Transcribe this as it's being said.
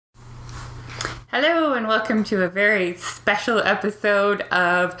Hello and welcome to a very special episode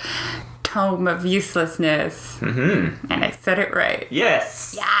of Tome of Uselessness. Mm-hmm. And I said it right.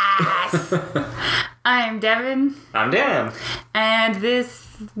 Yes! Yes! I'm Devon. I'm Dan. And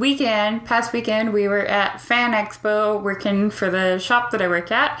this past weekend, we were at FanExpo working for the shop that I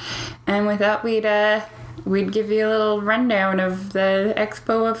work at. And we thought we'd give you a little rundown of the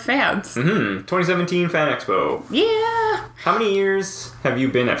Expo of Fans. 2017 FanExpo. Yeah! How many years have you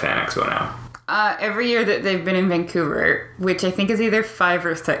been at FanExpo now? Every year that they've been in Vancouver, which I think is either 5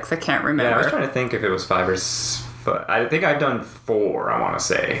 or 6, I can't remember. Yeah, I was trying to think if it was 5 or 5. I think I've done 4, I want to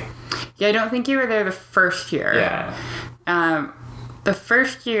say. Yeah, I don't think you were there the first year. Yeah. The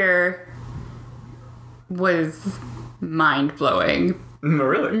first year was mind-blowing.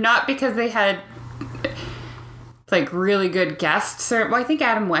 Really? Not because they had, like, really good guests. Well, I think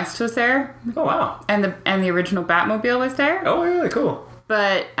Adam West was there. Oh, wow. And the original Batmobile was there. Oh, really? Cool.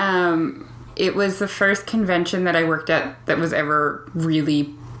 But, it was the first convention that I worked at that was ever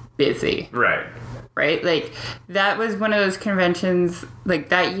really busy. Right. Right? Like, that was one of those conventions, like,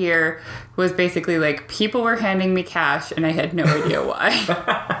 that year was basically, like, people were handing me cash, and I had no idea why.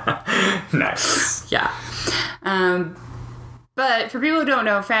 Nice. Yeah. But for people who don't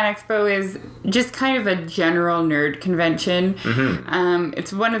know, FanExpo is just kind of a general nerd convention. Mm-hmm.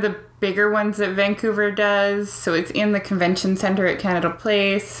 It's one of the bigger ones that Vancouver does. So it's in the convention center at Canada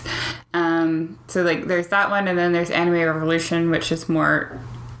Place. So like there's that one, and then there's Anime Revolution, which is more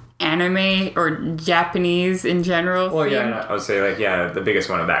anime or Japanese in general. Well, themed. yeah, I would say, like, yeah, the biggest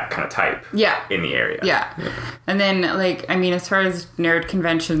one of that kind of type. Yeah. In the area. Yeah. And then, like, I mean, as far as nerd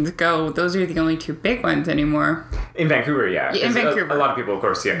conventions go, those are the only 2 big ones anymore. In Vancouver, yeah. In Vancouver. A lot of people, of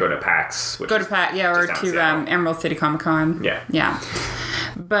course, go to PAX. Or to Emerald City Comic Con. Yeah. Yeah.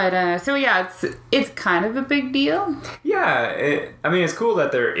 But, so yeah, it's kind of a big deal. Yeah, I mean, it's cool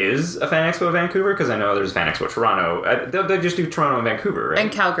that there is a FanExpo Vancouver, because I know there's FanExpo Toronto. They just do Toronto and Vancouver, right?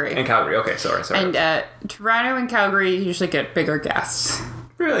 And Calgary. Okay, sorry. And Toronto and Calgary usually get bigger guests.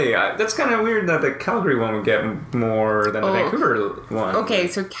 Really? That's kind of weird that the Calgary one would get more than the Vancouver one. Okay,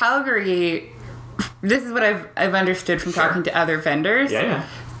 so Calgary, this is what I've understood from talking to other vendors. Yeah.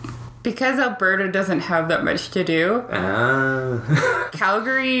 Because Alberta doesn't have that much to do,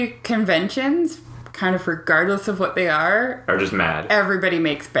 Calgary conventions, kind of regardless of what they are just mad. Everybody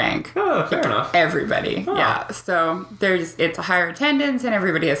makes bank. Oh, fair enough. Everybody. Oh. Yeah. So it's a higher attendance and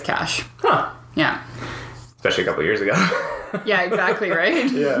everybody has cash. Huh. Yeah. Especially a couple of years ago. Yeah, exactly,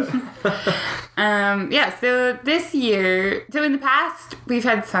 right? Yeah. So this year, so in the past, we've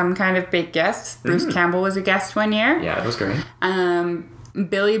had some kind of big guests. Bruce Campbell was a guest one year. Yeah, that was great.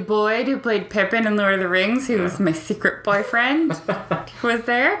 Billy Boyd, who played Pippin in Lord of the Rings, who was my secret boyfriend, was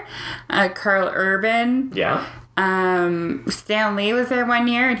there. Carl Urban. Yeah. Stan Lee was there one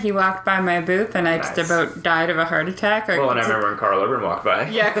year, and he walked by my booth, and I just about died of a heart attack. Well, and I remember when Carl Urban walked by.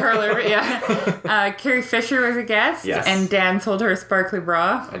 Yeah, Carl Urban, yeah. Carrie Fisher was a guest, yes. And Dan sold her a sparkly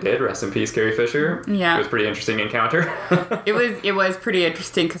bra. I did. Rest in peace, Carrie Fisher. Yeah. It was a pretty interesting encounter. It was pretty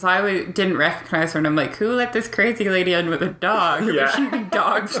interesting, because I didn't recognize her, and I'm like, who let this crazy lady in with a dog? Yeah. There shouldn't be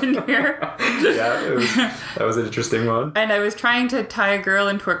dogs in here. Yeah, that was an interesting one. And I was trying to tie a girl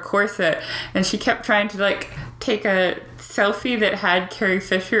into a corset, and she kept trying to, like, take a selfie that had Carrie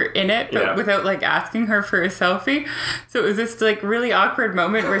Fisher in it, but without, like, asking her for a selfie. So it was this, like, really awkward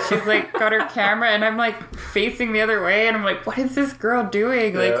moment where she's, like, got her camera, and I'm, like, facing the other way, and I'm like, what is this girl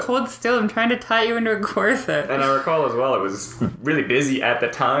doing? Like, hold still, I'm trying to tie you into a corset. And I recall as well, it was really busy at the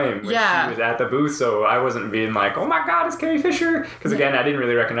time when she was at the booth, so I wasn't being like, oh my god, it's Carrie Fisher! Because, again, I didn't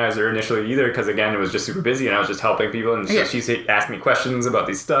really recognize her initially either, because, again, it was just super busy, and I was just helping people, and so she asked me questions about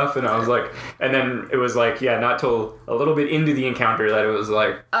these stuff, and I was like, and then it was like, not till a little bit into the encounter that it was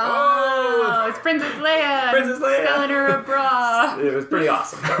like, oh, it's Princess Leia! Princess Leia! Selling her a bra! It was pretty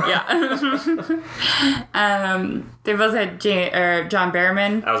awesome. They both had John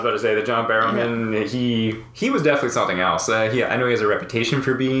Barrowman. I was about to say that John Barrowman, he was definitely something else. I know he has a reputation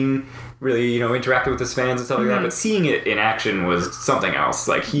for being really, interactive with his fans and stuff like that, but seeing it in action was something else.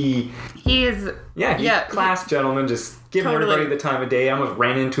 Like, he is... Yeah, class gentleman, just giving everybody the time of day. I almost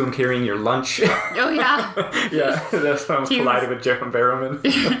ran into him carrying your lunch. Oh, yeah. Yeah, that's why I almost collided with John Barrowman.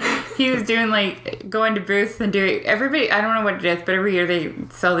 He was doing, like, going to booths and doing... Everybody, I don't know what it is, but every year they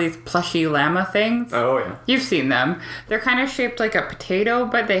sell these plushy llama things. Oh, yeah. You've seen them. They're kind of shaped like a potato,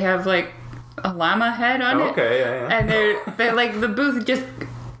 but they have, like, a llama head on it. Okay, yeah. And they're like, the booth just...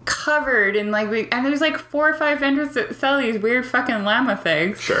 covered in and there's like 4 or 5 vendors that sell these weird fucking llama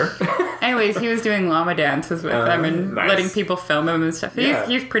things. Sure. Anyways, he was doing llama dances with them and letting people film him and stuff.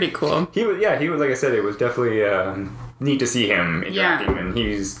 He's pretty cool. He was like I said, it was definitely neat to see him interacting, and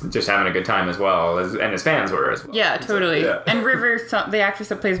he's just having a good time as well, and his fans were as well. Yeah, totally. So, and River, the actress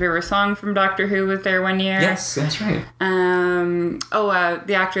that plays River Song from Doctor Who, was there one year. Yes, that's right.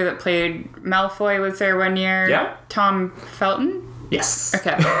 The actor that played Malfoy was there one year. Yeah. Tom Felton? Yes.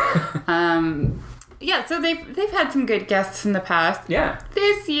 Okay. Yeah, so they've had some good guests in the past. Yeah.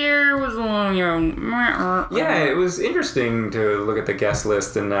 This year was a little, Yeah, it was interesting to look at the guest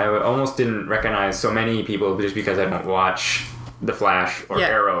list, and I almost didn't recognize so many people just because I don't watch The Flash or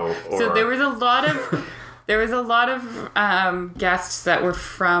Arrow. So there was a lot of guests that were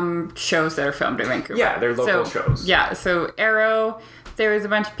from shows that are filmed in Vancouver. Yeah, they're local shows. Yeah, so Arrow, there was a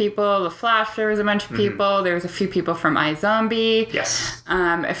bunch of people. The Flash, there was a bunch of people. There was a few people from iZombie. Yes.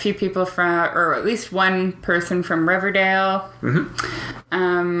 A few people from, or at least one person from Riverdale.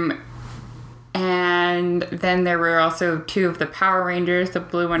 And then there were also two of the Power Rangers, the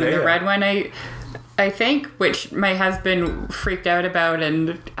blue one and the red one, I think, which my husband freaked out about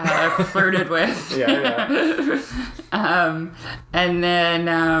and flirted with. And then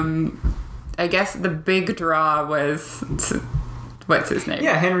I guess the big draw was... What's his name?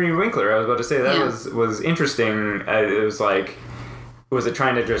 Yeah, Henry Winkler. I was about to say that was interesting. It was like, was it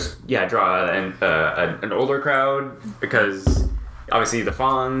trying to just draw an older crowd, because obviously the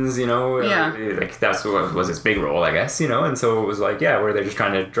Fonz, like that's what was his big role, I guess, and so it was like, were they just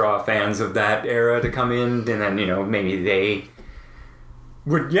trying to draw fans of that era to come in, and then maybe they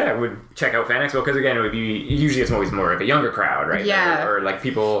would check out FanExpo, because again, it would be usually it's always more of a younger crowd, right? Yeah, or like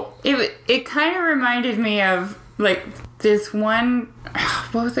people. It kind of reminded me of like this one,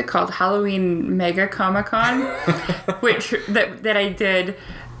 what was it called? Halloween Mega Comic Con, which that I did,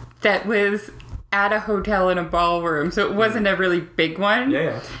 that was at a hotel in a ballroom, so it wasn't a really big one.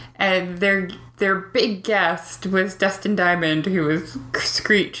 Yeah. And their big guest was Dustin Diamond, who was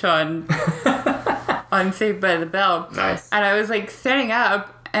Screech on Saved by the Bell. Nice. And I was like setting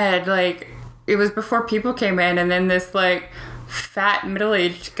up, and like it was before people came in, and then this like fat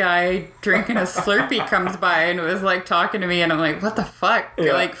middle-aged guy drinking a Slurpee comes by and was like talking to me, and I'm like, what the fuck?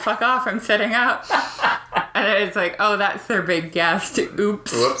 Like, fuck off, I'm setting up. And then it's like, oh, that's their big guest.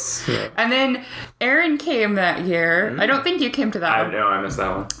 Oops. Whoops. Yeah. And then Aaron came that year. I don't think you came to that one. No, I missed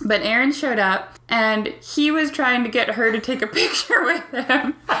that one. But Aaron showed up, and he was trying to get her to take a picture with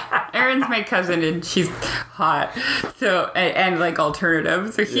him. Aaron's my cousin, and she's hot. So, and like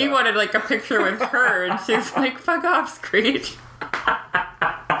alternative. So he wanted like a picture with her, and she's like, fuck off, Screech.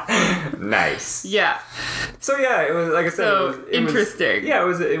 Nice. Yeah. So it was, like I said, it was interesting. It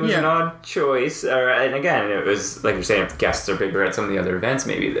was an odd choice, and again, it was like you're saying, if the guests are bigger at some of the other events,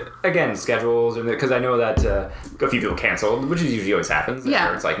 maybe again schedules, because I know that a few people canceled, which usually always happens.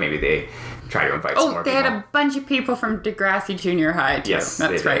 Where it's like maybe they try to invite some more people. They had a bunch of people from Degrassi Junior High too. Yes,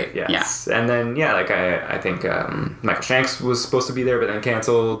 that's right. Yes. Yeah. And then like I think Michael Shanks was supposed to be there, but then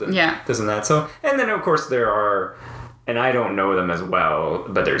canceled. And this and that. So, and then of course there are. And I don't know them as well,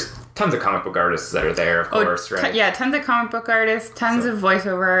 but there's tons of comic book artists that are there, of course, right? Tons of comic book artists, tons of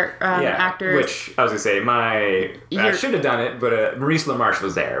voiceover actors. Which, I was going to say, I should have done it, but Maurice LaMarche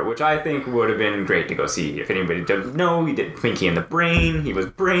was there, which I think would have been great to go see. If anybody doesn't know, he did Pinky and the Brain. He was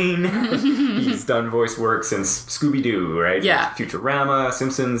Brain. He's done voice work since Scooby-Doo, right? Yeah. Futurama,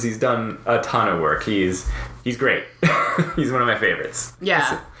 Simpsons. He's done a ton of work. He's great. He's one of my favorites.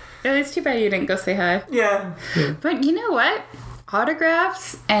 Yeah. It's too bad you didn't go say hi. Yeah. But you know what?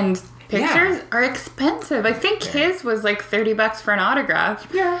 Autographs and pictures are expensive. I think his was like $30 for an autograph.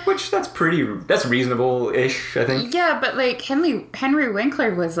 Yeah, which that's reasonable-ish, I think. Yeah, but like Henry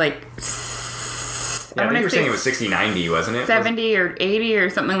Winkler was like... I think you were saying it was $60-$90, wasn't it? 70 or 80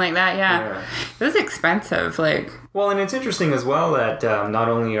 or something like that, yeah. It was expensive, like... Well, and it's interesting as well that not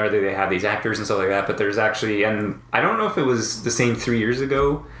only are they have these actors and stuff like that, but there's actually, and I don't know if it was the same 3 years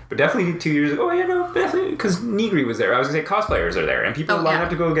ago, but definitely 2 years ago. Oh, yeah, no, definitely, because Negri was there. I was going to say cosplayers are there, and people line up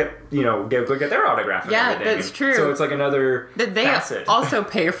to go get, go get their autograph and everything. Yeah, that's true. So it's like another facet. They also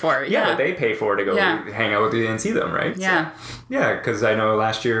pay for it, that they pay for to go hang out with you and see them, right? Yeah. So, yeah, because I know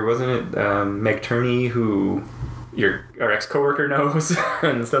last year, wasn't it Meg Turney, who our ex-coworker knows,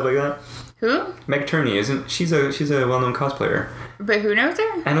 and stuff like that? Who? Meg Turney, she's a well-known cosplayer. But who knows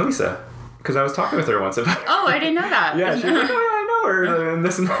her? Annalisa. Because I was talking with her once about it. Oh, I didn't know that. Yeah, she's like, oh yeah, I know her, and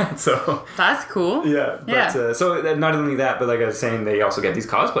this and that, so. That's cool. Yeah, but, so not only that, but like I was saying, they also get these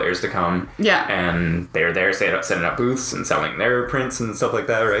cosplayers to come. Yeah. And they're there setting up booths and selling their prints and stuff like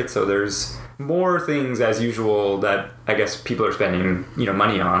that, right? So there's more things as usual that I guess people are spending,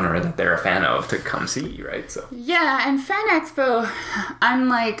 money on, or that they're a fan of to come see, right? So. Yeah, and FanExpo,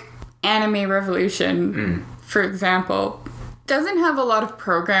 unlike Anime Revolution, for example, doesn't have a lot of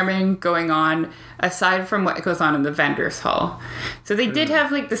programming going on aside from what goes on in the vendors hall. So they did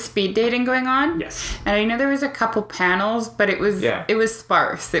have like the speed dating going on. Yes. And I know there was a couple panels, but it was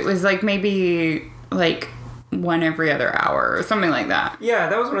sparse. It was like maybe like one every other hour or something like that. Yeah,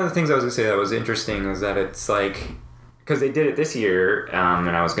 that was one of the things I was going to say that was interesting, is that it's like, because they did it this year, and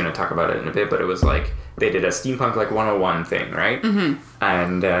I was going to talk about it in a bit, but it was like, they did a Steampunk like 101 thing, right? Mm-hmm.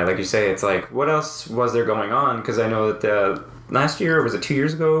 And like you say, it's like, what else was there going on? Because I know that last year, or was it 2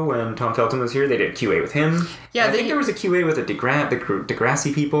 years ago, when Tom Felton was here, they did QA with him. Yeah, I think there was a QA with the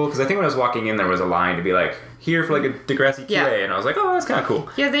Degrassi people, because I think when I was walking in, there was a line to be like, here for like a Degrassi QA, and I was like, oh, that's kind of cool.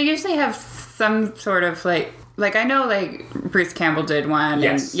 Yeah, they usually have some sort of like I know like Bruce Campbell did one.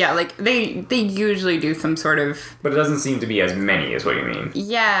 Yes. And yeah, like they usually do some sort of... But it doesn't seem to be as many, is what you mean.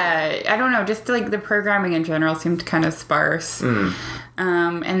 Yeah, I don't know, just like the programming in general seemed kind of sparse. Mm.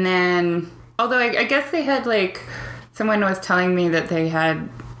 And then, although I guess they had like... Someone was telling me that they had,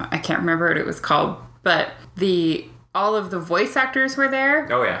 I can't remember what it was called, but all of the voice actors were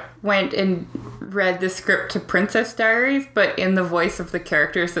there. Oh, yeah. Went and read the script to Princess Diaries, but in the voice of the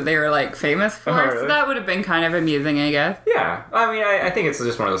characters that they were, like, famous for. Oh, really? So that would have been kind of amusing, I guess. Yeah. I mean, I think it's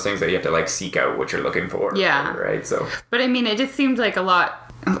just one of those things that you have to, like, seek out what you're looking for. Yeah. Right? So. But, I mean, it just seemed like a lot...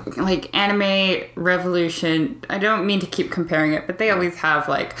 Like Anime Revolution, I don't mean to keep comparing it, but they always have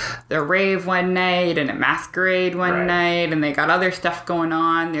like the rave one night and a masquerade one night, and they got other stuff going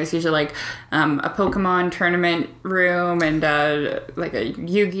on. There's usually like a Pokemon tournament room and like a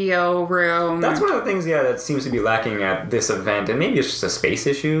Yu-Gi-Oh room. That's one of the things, that seems to be lacking at this event, and maybe it's just a space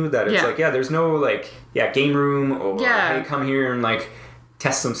issue that it's like, there's no like, game room or hey, come here and like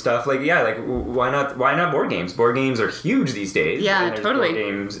test some stuff. Like, why not board games? Board games are huge these days. Yeah, and there's totally. Board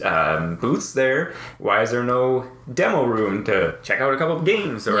games booths there. Why is there no demo room to check out a couple of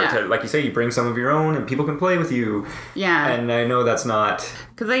games? Or to, like you say, you bring some of your own and people can play with you. Yeah. And I know that's not...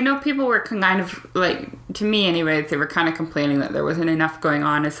 Because I know people were kind of, like, to me anyways, they were kind of complaining that there wasn't enough going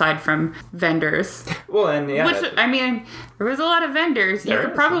on aside from vendors. Well, and Which, I mean, there was a lot of vendors. You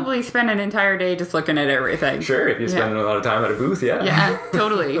could probably spend an entire day just looking at everything. Sure, if you spend a lot of time at a booth, Yeah,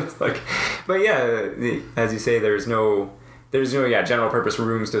 totally. But as you say, there's no general purpose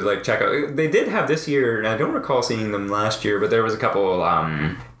rooms to like check out. They did have this year, and I don't recall seeing them last year, but there was a couple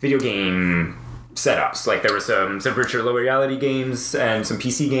video game setups. Like there was some virtual reality games and some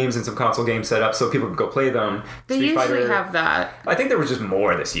PC games and some console games set up so people could go play them. They usually have that. I think there was just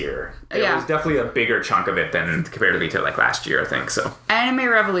more this year. There was definitely a bigger chunk of it than comparatively to like last year, I think. So Anime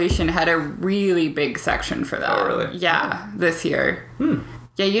Revolution had a really big section for that. Oh, really? Yeah, this year.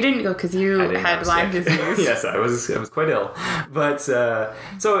 Yeah, you didn't go because you had Lyme disease. Yes, I was quite ill. But I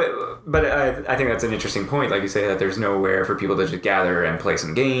think that's an interesting point. Like you say, that there's nowhere for people to just gather and play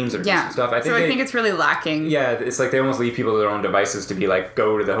some games or do some stuff. I think it's really lacking. Yeah, it's like they almost leave people to their own devices to be like,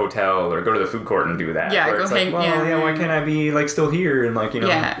 go to the hotel or go to the food court and do that. Yeah, go hang. Like, why can't I be like still here and like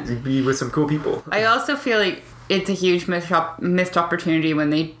be with some cool people? I also feel like it's a huge missed opportunity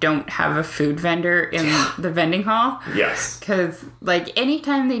when they don't have a food vendor in the vending hall. Yes. Because, like,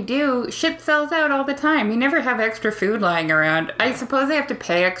 anytime they do, shit sells out all the time. You never have extra food lying around. I suppose they have to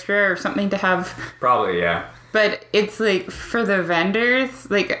pay extra or something to have... Probably, yeah. But it's, like, for the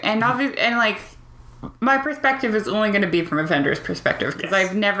vendors, like, and like, my perspective is only going to be from a vendor's perspective, because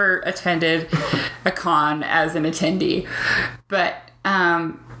I've never attended a con as an attendee. But,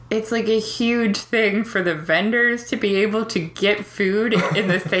 it's like a huge thing for the vendors to be able to get food in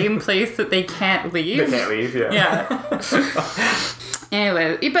the same place that they can't leave. They can't leave,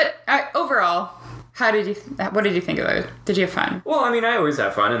 Anyway, but overall, what did you think about it? Did you have fun? Well, I mean, I always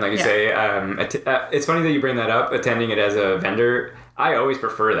have fun, and like you say, it's funny that you bring that up, attending it as a vendor. I always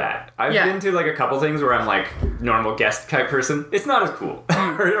prefer that. I've been to like a couple things where I'm like normal guest type person. It's not as cool.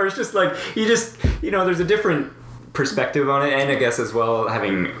 or it's just like, there's a different perspective on it, and I guess as well,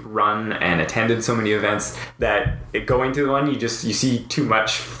 having run and attended so many events, that going to one, you see too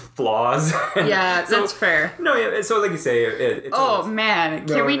much flaws. Yeah, that's fair. No, so like you say,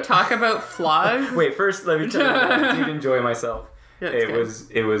 can we talk about flaws? Wait, first let me tell you, I did enjoy myself.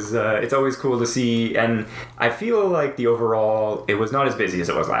 It's always cool to see, and I feel like the overall, it was not as busy as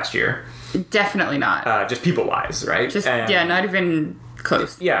it was last year. Definitely not. Just people wise, right? Not even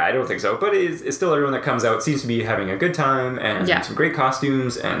close. Yeah, I don't think so. But it's still everyone that comes out seems to be having a good time and some great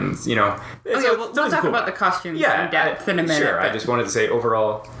costumes, and we'll talk about the costumes in depth in a minute. Sure, I just wanted to say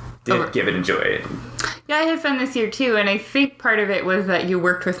overall, did give it enjoy it. Yeah, I had fun this year too, and I think part of it was that you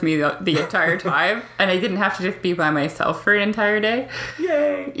worked with me the entire time, and I didn't have to just be by myself for an entire day.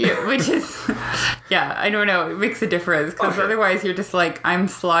 Yay! Yeah, which is, yeah, I don't know, it makes a difference, because otherwise you're just like, I'm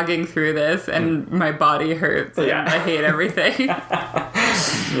slogging through this, and my body hurts, and I hate everything.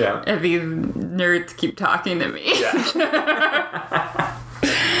 Yeah. And these nerds keep talking to me. Yeah.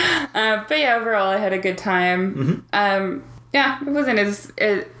 But yeah, overall, I had a good time. Mm-hmm. Yeah, it wasn't as...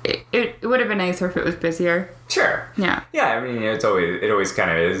 It would have been nicer if it was busier. Sure. Yeah. Yeah, I mean, it always kind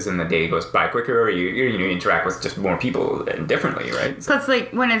of is, and the day goes by quicker, or you interact with just more people differently, right? So it's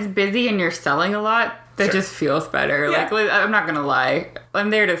like, when it's busy and you're selling a lot, that just feels better. Yeah. Like, I'm not gonna lie. I'm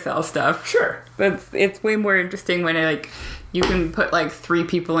there to sell stuff. Sure. But it's way more interesting when you can put like 3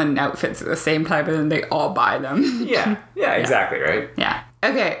 people in outfits at the same time and then they all buy them. Yeah, exactly, right? Yeah.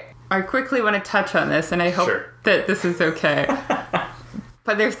 Okay, I quickly want to touch on this, and I hope that this is okay.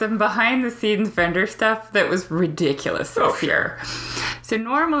 But there's some behind the scenes vendor stuff that was ridiculous this year. So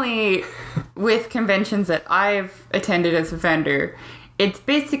normally with conventions that I've attended as a vendor, it's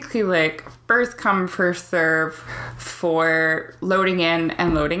basically like first come, first serve for loading in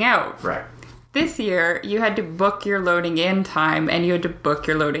and loading out. Right. This year, you had to book your loading in time and you had to book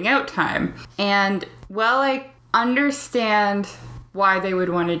your loading out time. And while I understand why they would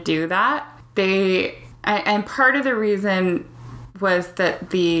want to do that, and part of the reason was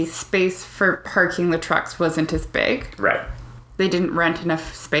that the space for parking the trucks wasn't as big. Right. They didn't rent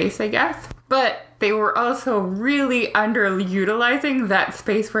enough space, I guess. But they were also really underutilizing that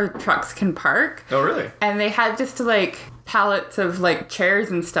space where trucks can park. Oh, really? And they had just pallets of chairs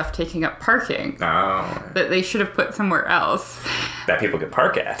and stuff taking up parking. Oh. That they should have put somewhere else. That people could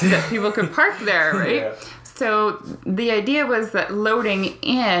park at. That people could park there, right? Yeah. So the idea was that loading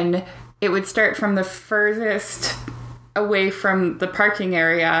in, it would start from the furthest away from the parking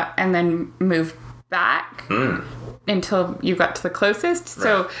area and then move back until you got to the closest. Right.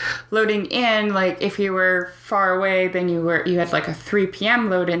 So loading in, if you were far away, then you had a 3 p.m.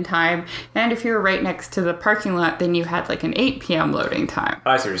 load-in time. And if you were right next to the parking lot, then you had an 8 p.m. loading time.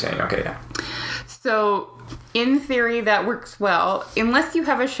 I see what you're saying. Okay, yeah. So in theory, that works well, unless you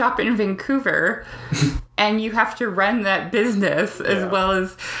have a shop in Vancouver and you have to run that business as well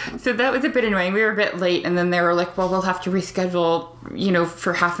as... So that was a bit annoying. We were a bit late, and then they were like, well, we'll have to reschedule,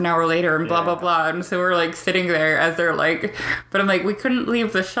 for half an hour later and blah, blah, blah. And so we're sitting there as they're but I'm we couldn't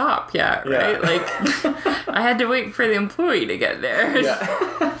leave the shop yet, right? Yeah. I had to wait for the employee to get there.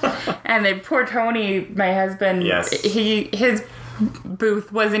 Yeah. And then poor Tony, my husband, his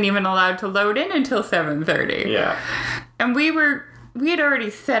booth wasn't even allowed to load in until 7:30. Yeah. And we had already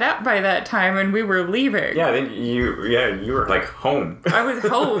set up by that time, and we were leaving. Yeah, then you were home. I was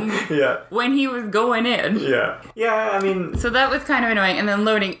home. When he was going in. Yeah. Yeah, I mean, so that was kind of annoying, and then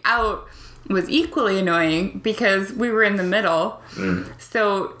loading out was equally annoying because we were in the middle.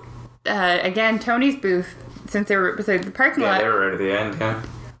 So again, Tony's booth, since they were beside the parking lot, they were right at the end. Yeah.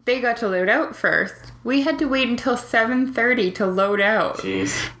 They got to load out first. We had to wait until 7:30 to load out.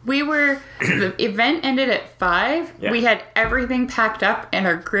 Jeez. The event ended at 5. Yeah. We had everything packed up and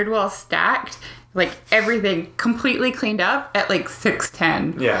our grid wall stacked. Everything completely cleaned up at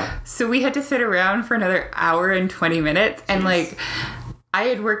 6:10. Yeah. So we had to sit around for another hour and 20 minutes. And I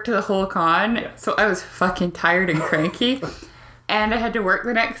had worked the whole con, so I was fucking tired and cranky. And I had to work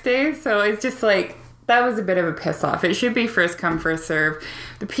the next day. So it's just that was a bit of a piss off. It should be first come, first serve.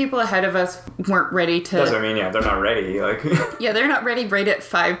 The people ahead of us weren't ready to... That's what I mean, yeah. They're not ready. Yeah, they're not ready right at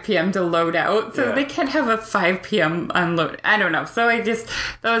 5 p.m. to load out. So they can't have a 5 p.m. unload. I don't know. So that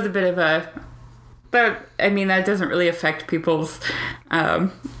was a bit of a... But, I mean, that doesn't really affect people's...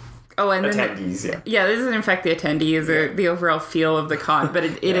 attendees, Yeah, this doesn't affect the attendees or the overall feel of the con, but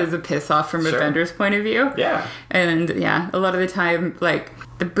it is a piss off from a vendor's point of view. Yeah. And, a lot of the time,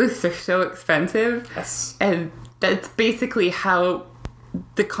 the booths are so expensive. Yes. And that's basically how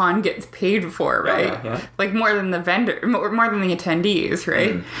the con gets paid for, right? Yeah. More than the vendor, more than the attendees,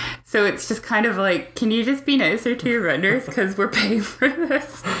 right? So it's just kind of can you just be nicer to your vendors because we're paying for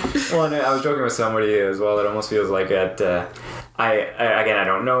this? Well, and I was joking with somebody as well. It almost feels like I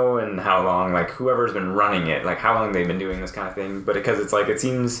don't know and how long whoever's been running it, how long they've been doing this kind of thing. But because it's it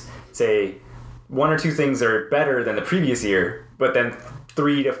seems, say, 1 or 2 things are better than the previous year, but then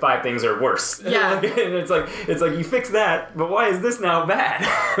 3 to 5 things are worse. Yeah. And it's you fix that, but why is this now bad?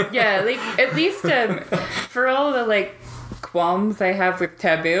 Yeah, at least for all the qualms I have with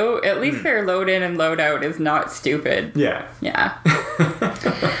Taboo, at least their load in and load out is not stupid. Yeah. Yeah.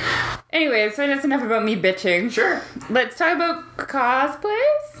 Anyway, so that's enough about me bitching. Sure. Let's talk about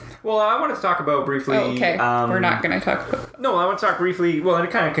cosplays. Well, I want to talk about briefly... Oh, okay. We're not going to talk about... No, I want to talk briefly... Well, it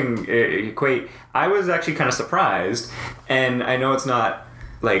kind of can equate... I was actually kind of surprised, and I know it's not,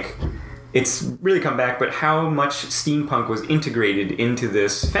 like... It's really come back, but how much steampunk was integrated into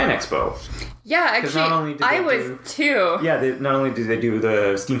this FanExpo. Yeah, actually, I was too. Yeah, not only did they do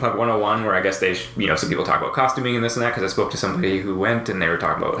the Steampunk 101, where I guess they, some people talk about costuming and this and that, because I spoke to somebody who went and they were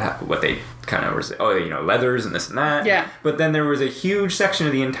talking about what they kind of were, leathers and this and that. Yeah. But then there was a huge section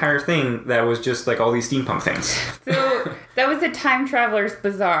of the entire thing that was just like all these steampunk things. So that was a Time Traveler's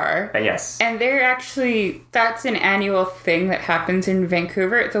Bazaar. Yes. And that's an annual thing that happens in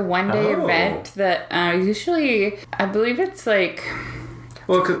Vancouver. It's a one-day event that usually, I believe it's like...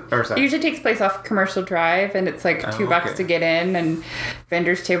 Well, it usually takes place off Commercial Drive, and it's like $2 to get in, and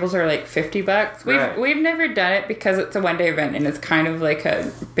vendors' tables are like $50. We've never done it because it's a one-day event, and it's kind of like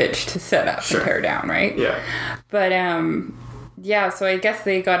a bitch to set up and tear down, right? Yeah. But so I guess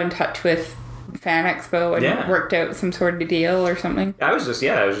they got in touch with FanExpo and worked out some sort of deal or something. I was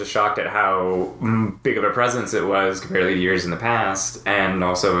just shocked at how big of a presence it was compared to the years in the past, and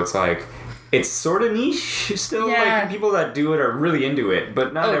also it's like. It's sort of niche still. Yeah. Like, people that do it are really into it,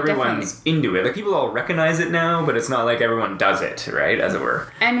 but not everyone's into it. Like, people all recognize it now, but it's not like everyone does it, right? As it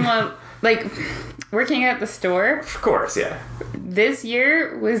were. And, working at the store... Of course, yeah. This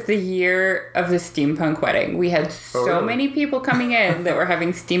year was the year of the steampunk wedding. We had so many people coming in that were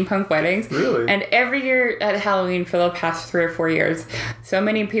having steampunk weddings. Really? And every year at Halloween for the past 3 or 4 years, so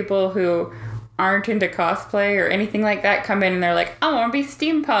many people who... aren't into cosplay or anything like that come in and they're like, I want to be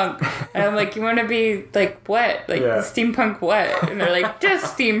steampunk. And I'm like, you want to be like what? Like steampunk what? And they're like,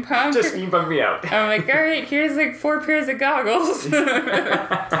 just steampunk. Just steampunk me out. I'm like, all right, here's like 4 pairs of goggles.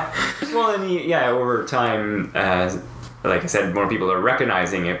 Well, and over time, like I said, more people are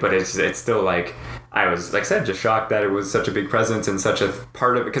recognizing it, but it's still like, I was, like I said, just shocked that it was such a big presence and such a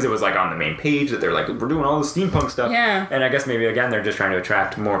part of it, because it was like on the main page that they're like, we're doing all the steampunk stuff. Yeah. And I guess maybe, again, they're just trying to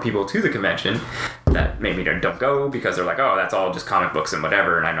attract more people to the convention that maybe don't go because they're like, oh, that's all just comic books and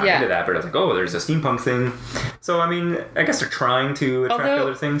whatever, and I'm not into that. But it's like, oh, there's a steampunk thing. So, I mean, I guess they're trying to attract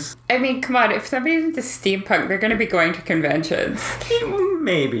other things. I mean, come on, if somebody's into steampunk, they're going to be going to conventions.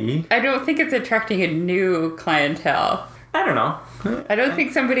 Maybe. I don't think it's attracting a new clientele. I don't know. I don't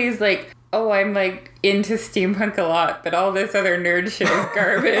think somebody's like, oh, I'm like into steampunk a lot, but all this other nerd shit is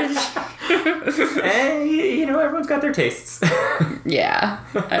garbage. Everyone's got their tastes. Yeah,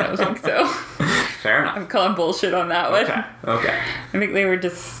 I don't think so. Fair enough. I'm calling bullshit on that one. Okay. I think they were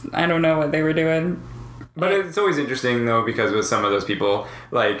just, I don't know what they were doing. But it's always interesting, though, because with some of those people,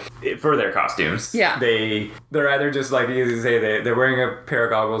 like, for their costumes, they're either just, like you say, they're wearing a pair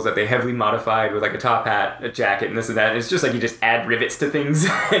of goggles that they heavily modified with, like, a top hat, a jacket, and this and that. And it's just like you just add rivets to things,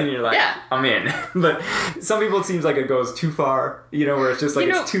 and you're like, I'm in. But some people, it seems like it goes too far, where it's just, like,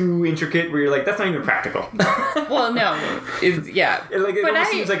 it's too intricate, where you're like, that's not even practical. Well, no. It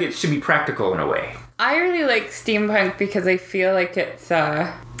almost seems like it should be practical in a way. I really like steampunk because I feel like it's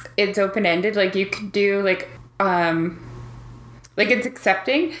open-ended. Like, you could do, like, it's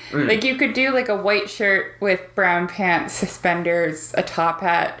accepting. Like, you could do, like, a white shirt with brown pants, suspenders, a top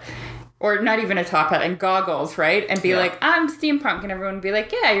hat, or not even a top hat, and goggles, right? And be like, I'm steampunk, and everyone would be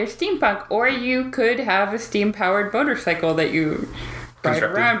like, yeah, you're steampunk. Or you could have a steam-powered motorcycle that you ride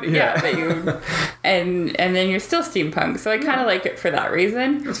around. That you... and then you're still steampunk. So I kind of like it for that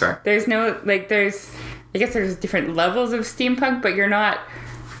reason. That's fair. There's no, like, I guess there's different levels of steampunk, but you're not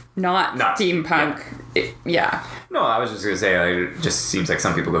steampunk. No, I was just going to say, it just seems like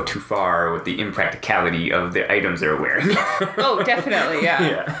some people go too far with the impracticality of the items they're wearing. Oh, definitely,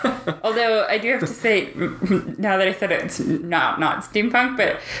 yeah. Although, I do have to say, now that I said it, it's not steampunk,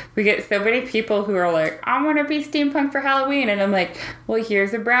 but we get so many people who are like, I want to be steampunk for Halloween, and I'm like, well,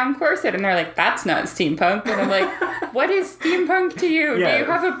 here's a brown corset, and they're like, that's not steampunk, and I'm like, what is steampunk to you? Do you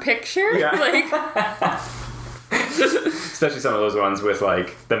have a picture? Especially some of those ones with,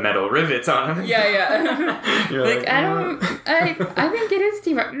 like, the metal rivets on them. You're like, I think it is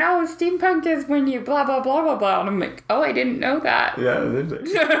steampunk. No, steampunk is when you blah, blah, blah, blah, blah. And I'm like, oh, I didn't know that. Yeah.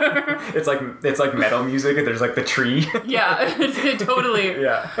 It's like metal music, and there's, like, the tree. Yeah, totally.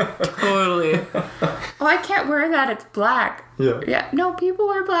 Totally. Oh, I can't wear that. It's black. Yeah. No, people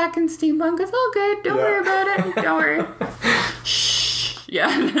wear black in steampunk. It's all good. Don't worry about it. Don't worry. Shh.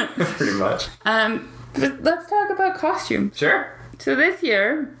 Yeah. Pretty much. Let's talk about costumes. Sure. So this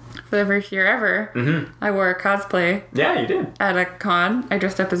year, for the first year ever, I wore a cosplay. Yeah, you did. At a con. I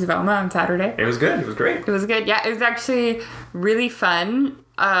dressed up as Velma on Saturday. It was good. It was great. It was good. Yeah, it was actually really fun.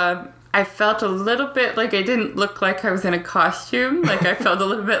 I felt a little bit like I didn't look like I was in a costume. Like, I felt a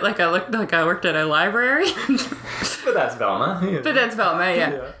little bit like I looked like I worked at a library. But that's Velma. But that's Velma,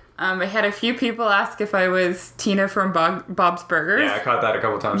 yeah. I had a few people ask if I was Tina from Bob's Burgers. Yeah, I caught that a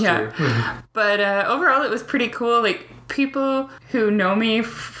couple times too. But overall, it was pretty cool. Like, people who know me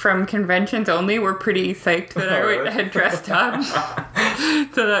from conventions only were pretty psyched that I had dressed up.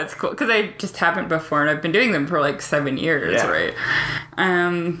 So that's cool. Because I just haven't before, and I've been doing them for like 7 years, right?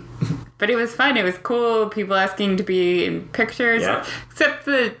 But it was fun. It was cool. People asking to be in pictures. Yeah. Except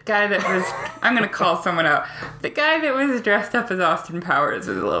the guy that was... I'm going to call someone out. The guy that was dressed up as Austin Powers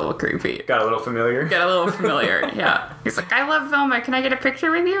was a little creepy. Got a little familiar? Yeah. He's like, I love Velma. Can I get a picture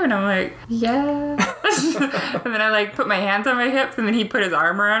with you? And I'm like, yeah. And then I like put my hands on my hips, and then he put his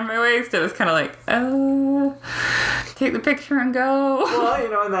arm around my waist. It was kind of like, take the picture and go.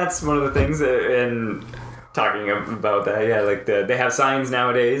 Well, and that's one of the things in... Talking about that, like they have signs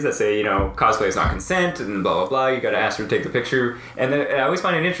nowadays that say, cosplay is not consent and blah, blah, blah. You got to ask her to take the picture. And I always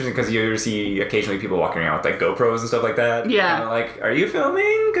find it interesting because you see occasionally people walking around with like GoPros and stuff like that. Yeah. Like, are you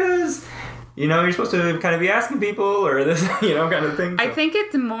filming? Because, you're supposed to kind of be asking people or this, kind of thing. So. I think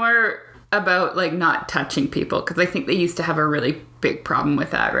it's more about like not touching people because I think they used to have a really big problem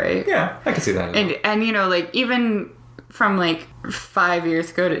with that, right? Yeah, I can see that. And like even from like 5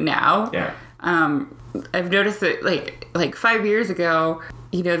 years ago to now. Yeah. I've noticed that like 5 years ago,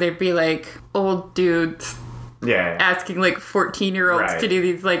 there'd be like old dudes asking like 14-year-olds to do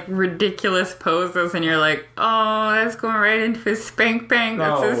these like ridiculous poses, and you're like, oh, that's going right into his spank bang.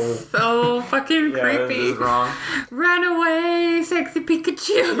 This is so fucking creepy. This is wrong. Run away, sexy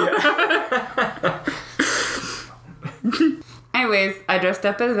Pikachu. Anyways, I dressed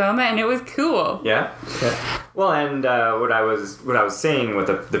up as Velma, and it was cool. Yeah. Well, and what I was saying with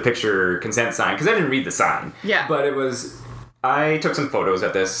the picture consent sign, because I didn't read the sign. Yeah. But it was... I took some photos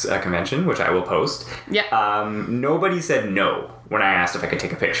at this convention, which I will post. Yeah. Nobody said no when I asked if I could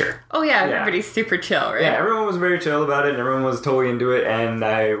take a picture. Oh, yeah. Everybody's super chill, right? Yeah, everyone was very chill about it, and everyone was totally into it, and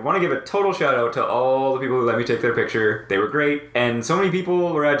I want to give a total shout-out to all the people who let me take their picture. They were great, and so many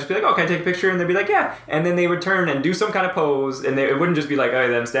people where I'd just be like, oh, can I take a picture? And they'd be like, yeah. And then they would turn and do some kind of pose, and it wouldn't just be like, oh,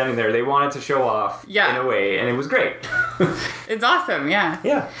 them standing there. They wanted to show off in a way, and it was great. It's awesome, yeah.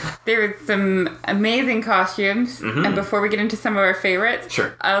 Yeah. There were some amazing costumes, and before we get into some of our favorites,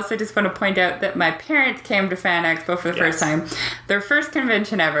 I also just want to point out that my parents came to FanExpo for the first time. Their first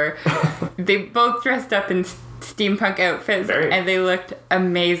convention ever. They both dressed up in steampunk outfits, and they looked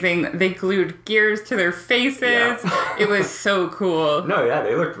amazing. They glued gears to their faces. Yeah. It was so cool. No, yeah,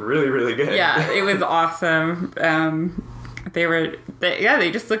 they looked really, really good. Yeah, it was awesome.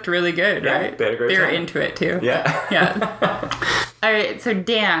 They just looked really good, right? They had a great time. They were into it too. Yeah. All right, so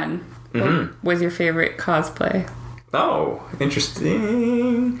Dan, what was your favorite cosplay? Oh,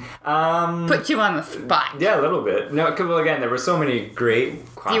 interesting. Put you on the spot. Yeah, a little bit. No, well, again, there were so many great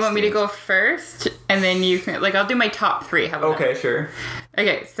costumes. Do you want me to go first? And then you can, I'll do my top 3. How about that? Sure.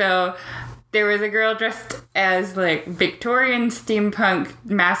 Okay, so there was a girl dressed as, Victorian steampunk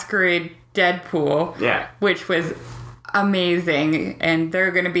masquerade Deadpool. Yeah. Which was amazing. And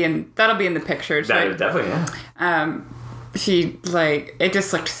that'll be in the pictures. That definitely, yeah. She, it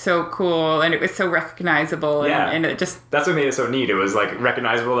just looked so cool, and it was so recognizable, and it just... That's what made it so neat. It was,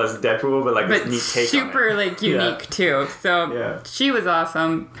 recognizable as Deadpool, but, this neat take super, on it. unique, too. So, she was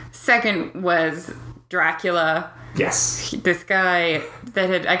awesome. Second was Dracula. Yes. This guy that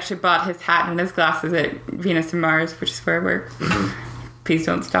had actually bought his hat and his glasses at Venus and Mars, which is where I work. Please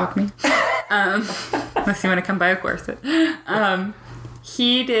don't stalk me. Unless you want to come by a corset.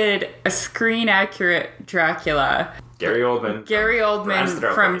 He did a screen-accurate Dracula... Gary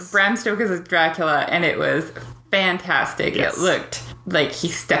Oldman from Bram Stoker's Dracula, and it was fantastic. Yes. It looked like he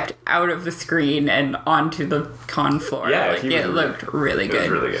stepped out of the screen and onto the con floor. Yeah, it looked really good.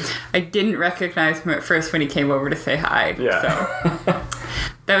 It was really good. I didn't recognize him at first when he came over to say hi. Yeah. So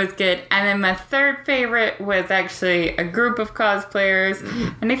that was good. And then my third favorite was actually a group of cosplayers,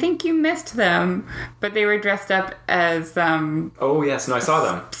 and I think you missed them, but they were dressed up as oh yes, no, I saw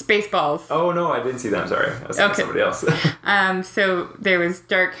them. Spaceballs. Oh no, I didn't see them. Sorry, I was thinking somebody else. So there was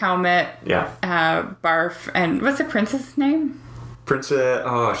Dark Helmet. Yeah. Barf, and what's the princess's name? Princess.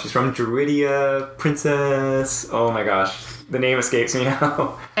 Oh, she's from Druidia. Princess. Oh my gosh. The name escapes me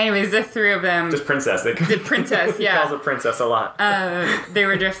now. Anyways, the 3 of them. Just Princess. The Princess, yeah. He calls her Princess a lot. They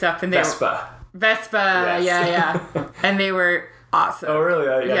were dressed up and they Vespa, yes. Yeah. And they were awesome. Oh, really?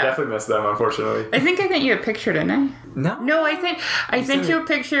 I definitely missed them, unfortunately. I think I sent you a picture, didn't I? No, I sent you a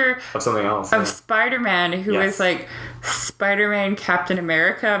picture of something else. Of Spider-Man, who was Spider-Man Captain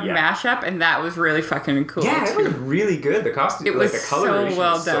America mashup, and that was really fucking cool. Yeah, it was really good. The costume, it was the coloration so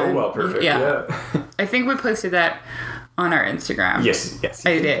well done. So well perfect. Yeah. I think we posted that on our Instagram. Yes.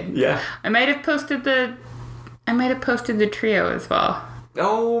 I did. Yeah. I might have posted the trio as well.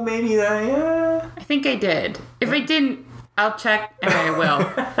 Oh, maybe that, yeah. I think I did. If I didn't, I'll check and I will.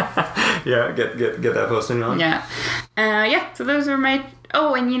 Yeah, get that posting on. Yeah. So those were my...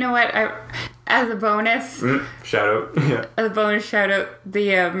 Oh, and you know what? As a bonus... Shout out. Yeah. As a bonus shout out,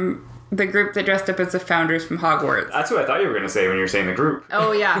 the group that dressed up as the founders from Hogwarts. That's what I thought you were going to say when you were saying the group.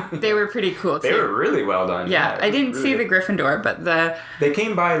 Oh, yeah. They were pretty cool, too. They were really well done. Yeah. I didn't see the Gryffindor, but the... They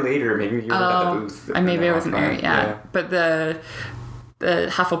came by later. Maybe you weren't at the booth. Maybe I wasn't there, yeah. But the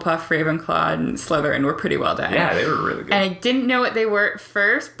Hufflepuff, Ravenclaw, and Slytherin were pretty well done. Yeah, they were really good. And I didn't know what they were at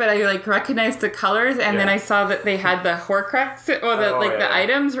first, but I recognized the colors, and then I saw that they had the Horcrux, or the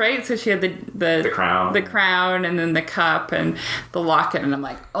items, right? So she had the crown, and then the cup, and the locket, and I'm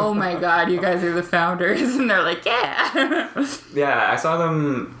like, oh my god, you guys are the founders, and they're like, yeah. Yeah, I saw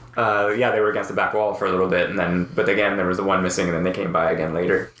them. They were against the back wall for a little bit, but again, there was the one missing, and then they came by again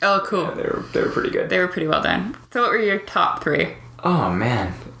later. Oh, cool. Yeah, they were pretty good. They were pretty well done. So, what were your top 3? Oh,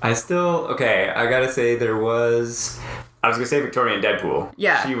 man. I gotta say I was gonna say Victoria and Deadpool.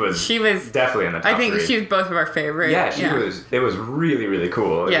 Yeah. She was definitely in the top 3. I think she was both of our favorites. Yeah, it was really, really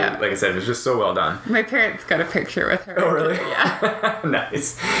cool. Yeah. Like I said, it was just so well done. My parents got a picture with her. Oh, really? Yeah.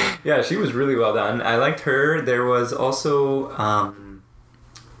 Nice. Yeah, she was really well done. I liked her. There was also,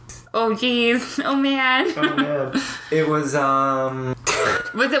 oh, geez. Oh, man. It was,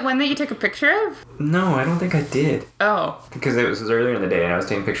 Was it one that you took a picture of? No, I don't think I did. Oh. Because it was earlier in the day and I was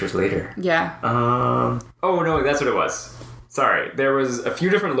taking pictures later. Yeah. Oh, no, that's what it was. Sorry. There was a few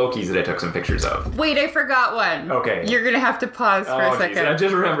different Lokis that I took some pictures of. Wait, I forgot one. Okay. You're going to have to pause for a second. Geez, I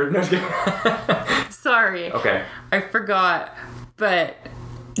just remembered. No, Sorry. Okay. I forgot. But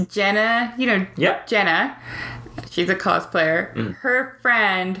Jenna, Yep. Jenna, she's a cosplayer. Her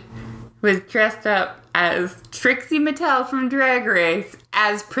friend was dressed up as Trixie Mattel from Drag Race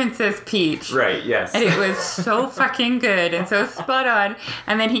as Princess Peach. Right, yes. And it was so fucking good and so spot on.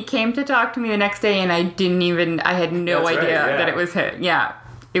 And then he came to talk to me the next day and I had no idea that it was him. Yeah.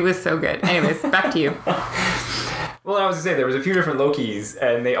 It was so good. Anyways, back to you. Well, I was gonna say there was a few different Lokis,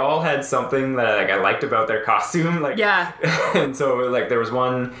 and they all had something that I liked about their costume. Yeah. And so there was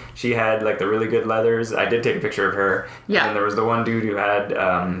one, she had the really good leathers. I did take a picture of her. Yeah. And there was the one dude who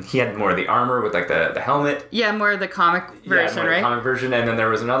had he had more of the armor with the helmet. Yeah, more of the comic version, right? The comic version. And then there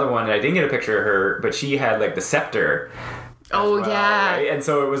was another one, and I didn't get a picture of her, but she had the scepter. Oh, well, yeah. Right? And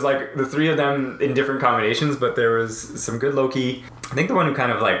so it was the 3 of them in different combinations, but there was some good Loki. I think the one who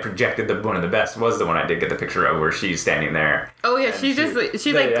kind of projected one of the best was the one I did get the picture of where she's standing there. Oh, yeah. She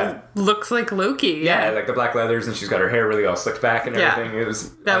looks like Loki. Yeah, the black leathers, and she's got her hair really all slicked back and everything. It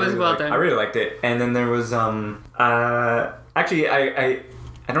was well done. I really liked it. And then there was, actually,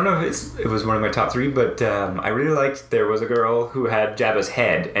 I don't know if it was one of my top 3, but I really liked there was a girl who had Jabba's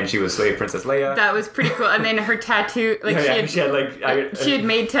head, and she was Slave Princess Leia. That was pretty cool. And then her tattoo, she had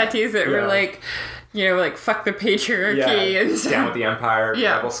made tattoos that were fuck the patriarchy and down with the Empire,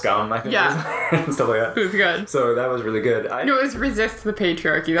 rebel scum, I think. And stuff like that. It was good. So that was really good. No, it was resist the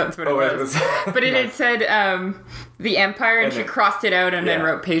patriarchy. That's what it was. But it had said the Empire, and she crossed it out and then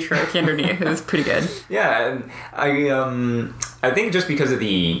wrote patriarchy underneath. It was pretty good. Yeah, and I think just because of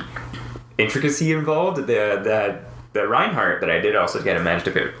the intricacy involved, the Reinhardt that I did also manage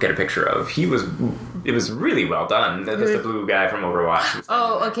to get a picture of, it was really well done. That's the blue guy from Overwatch.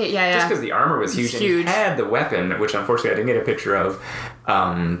 Oh, okay, yeah. Just because the armor was huge, and he had the weapon, which unfortunately I didn't get a picture of,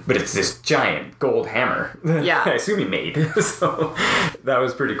 but it's this giant gold hammer. Yeah. I assume he made. So that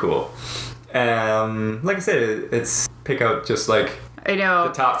was pretty cool. Like I said, it's pick out just I know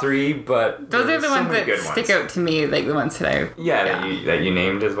the top 3, but those are the ones that stick out to me, the ones that I that you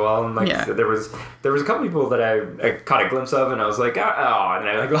named as well. And there was a couple people that I caught a glimpse of, and I was like, and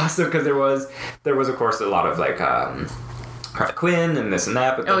I lost it because there was of course a lot of Harley Quinn and this and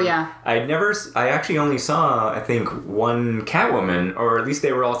that, but I actually only saw, I think, one Catwoman, or at least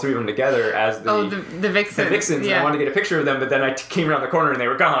they were all 3 of them together as the Vixens. The Vixens. Yeah. And I wanted to get a picture of them, but then I came around the corner and they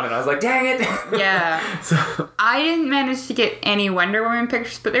were gone, and I was like, dang it! Yeah. So I didn't manage to get any Wonder Woman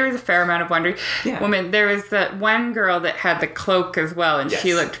pictures, but there was a fair amount of Wonder Woman. There was that one girl that had the cloak as well, and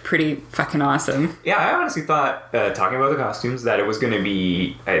she looked pretty fucking awesome. Yeah, I honestly thought, talking about the costumes, that it was going to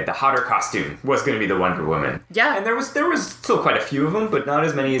be, the hotter costume was going to be the Wonder Woman. Yeah. And there was still quite a few of them, but not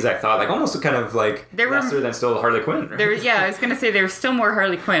as many as I thought. Almost kind of lesser than still Harley Quinn. Right? I was gonna say there was still more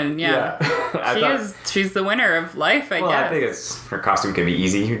Harley Quinn. Yeah. She's the winner of life, I guess. I think her costume can be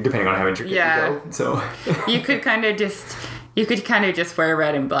easy depending on how intricate you go. So you could kind of just wear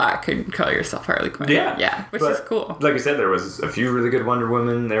red and black and call yourself Harley Quinn. Yeah, which is cool. Like I said, there was a few really good Wonder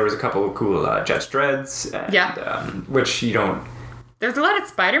Women. There was a couple of cool Judge Dredds. And, which you don't. There's a lot of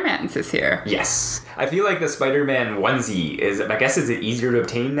Spider-Mans this year. Yes. I feel like the Spider-Man onesie is it easier to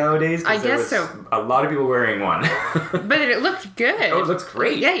obtain nowadays? I guess so. A lot of people wearing one. But it looked good. Oh, it looks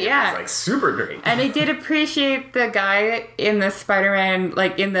great. Yeah. It was, like, super great. And I did appreciate the guy in the Spider-Man,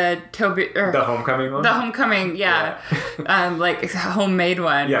 like, in the the Homecoming one? The Homecoming, yeah. Like, homemade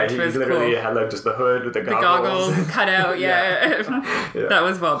one, which was literally cool. had, like, just the hood with the goggles. Cut out, yeah. That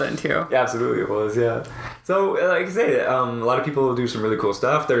was well done, too. Yeah, absolutely it was, yeah. So, like I say, a lot of people do some really cool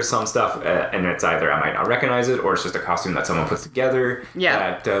stuff. There's some stuff, and it's either I might not recognize it, or it's just a costume that someone puts together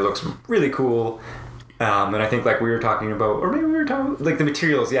that looks really cool. And I think, like we were talking about, or maybe we were talking, like the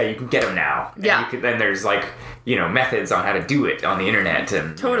materials, you can get them now. Yeah. And then there's, like, methods on how to do it on the internet.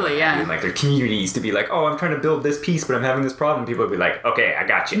 And totally, and, like, there are communities to be like, oh, I'm trying to build this piece, but I'm having this problem. People would be like, okay, I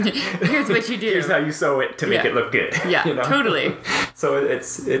got you. Here's what you do. Here's how you sew it to make it look good. Yeah, totally. So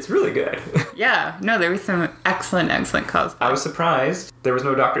it's really good. Yeah. No, there was some excellent cosplay. I was surprised there was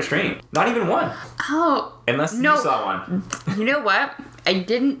no Doctor Strange. Not even one. Oh. Unless you saw one. You know what? I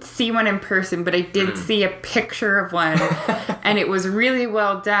didn't see one in person, but I did see a picture of one, and it was really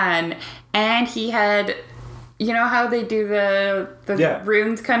well done. And he had, you know how they do the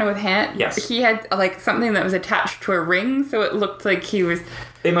runes kind of with hand? Yes. He had, like, something that was attached to a ring, so it looked like he was...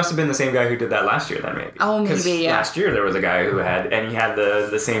 It must have been the same guy who did that last year, then, maybe. Oh, maybe, yeah. Last year there was a guy who had, and he had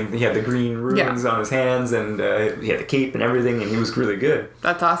the same, he had the green runes on his hands, and he had the cape and everything, and he was really good.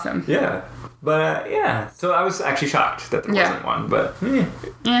 That's awesome. Yeah. But, so I was actually shocked that there wasn't one, but,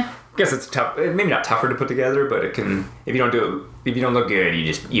 Yeah. I guess it's tough, maybe not tougher to put together, but it can, if you don't look good,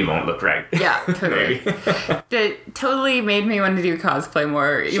 you won't look right. Yeah, totally. It totally made me want to do cosplay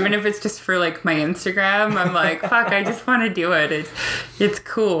more, even if it's just for, like, my Instagram. I'm like, fuck, I just want to do it. It's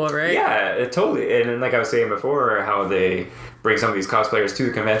cool, right? Yeah, totally. And like I was saying before, how they bring some of these cosplayers to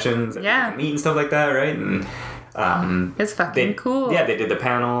the conventions and meet and stuff like that, right? And it's fucking cool. Yeah, they did the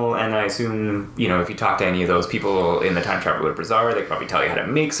panel, and I assume, if you talk to any of those people in the Time Traveler Bazaar, they could probably tell you how to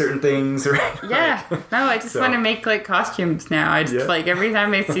make certain things, right? Yeah. No, I just want to make, like, costumes now. I just, like, every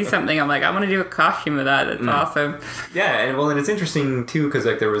time I see something, I'm like, I want to do a costume of that. That's awesome. Yeah, and it's interesting, too, because,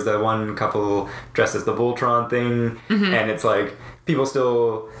 like, there was that one couple dressed as the Voltron thing, and it's like, people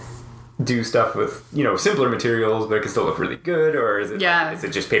still do stuff with, simpler materials, but it can still look really good, or is it is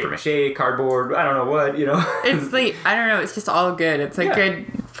it just paper mache, cardboard, I don't know what, It's like, I don't know, it's just all good. It's a good,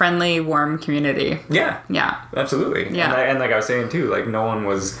 friendly, warm community. Yeah. Yeah. Absolutely. Yeah. And like I was saying too, like no one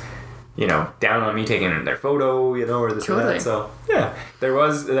was, down on me taking their photo, or this or that. So, yeah. There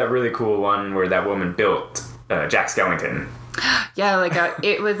was that really cool one where that woman built Jack Skellington. Yeah,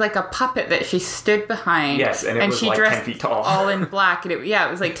 it was like a puppet that she stood behind. Yes, and it was she like dressed 10 feet tall. all in black. And it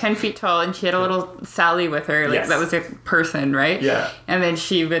was like 10 feet tall, and she had a little Sally with her. Like, that was a person, right? Yeah. And then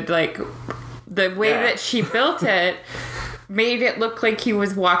she would, like, the way that she built it made it look like he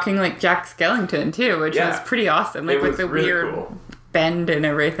was walking like Jack Skellington, too, which was pretty awesome. Like, with the really weird... Cool. Bend and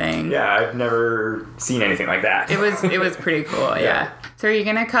everything. Yeah, I've never seen anything like that. It was pretty cool, yeah. So are you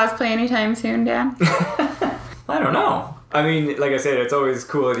gonna cosplay anytime soon, Dan? I don't know. I mean, like I said, it's always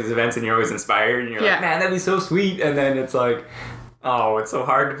cool at these events and you're always inspired and you're like, man, that'd be so sweet. And then it's like, oh, it's so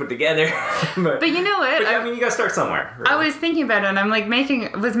hard to put together. but you know what? I mean, you gotta start somewhere. Really. I was thinking about it, and I'm like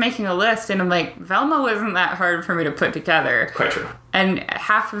making a list, and I'm like, Velma wasn't that hard for me to put together. Quite true. And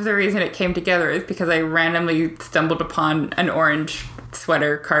half of the reason it came together is because I randomly stumbled upon an orange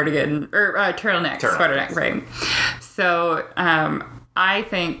sweater cardigan, or turtleneck sweater neck, right? So I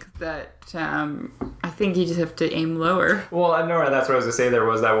think that I think you just have to aim lower. Well, Nora, that's what I was gonna say. There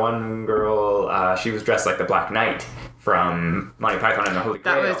was that one girl, she was dressed like the Black Knight from Monty Python and the Holy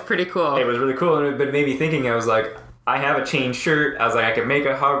Grail. That was pretty cool. It was really cool, but it made me thinking, I was like, I have a chain shirt. I was like, I could make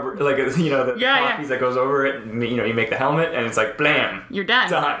a hover, like, the cloth piece that goes over it. And, you make the helmet, and it's like, blam. You're done.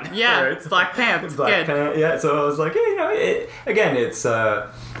 Done. Yeah, it's Black Pants. Black Pants. Yeah, so I was like, again, it's,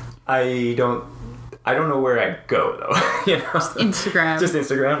 I don't know where I'd go, though. Just Instagram. Just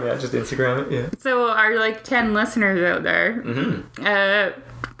Instagram, just Instagram it, yeah. So our, 10 listeners out there,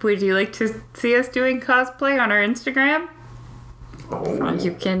 would you like to see us doing cosplay on our Instagram? Oh.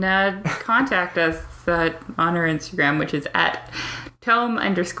 You can contact us on our Instagram, which is at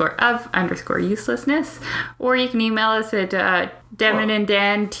Tome_of_uselessness, or you can email us at Devon and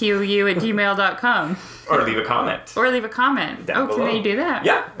Dan TOU@gmail.com. Or leave a comment. Down below. Can they do that?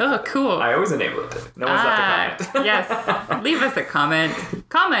 Yeah. Oh, cool. I always enable it. No one's left a comment. Yes. Leave us a comment.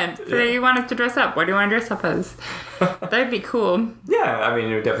 Say you want us to dress up. What do you want to dress up as? That'd be cool. Yeah, I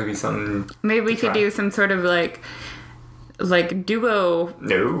mean, it would definitely be something. Maybe we could do some sort of duo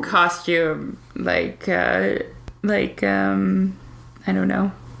costume, I don't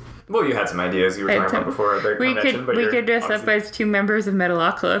know. Well, you had some ideas you were talking about before the convention. We could dress up as 2 members of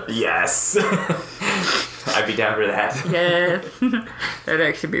Metalocalypse. Yes. I'd be down for that. Yes. That'd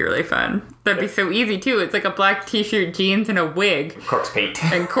actually be really fun. That'd be so easy, too. It's like a black t-shirt, jeans, and a wig. Corpse paint.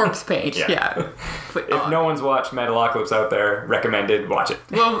 And corpse paint, yeah. But, if no one's watched Metalocalypse out there, recommended, watch it.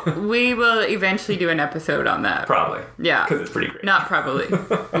 Well, we will eventually do an episode on that. Probably. Yeah. Because it's pretty great. Not probably.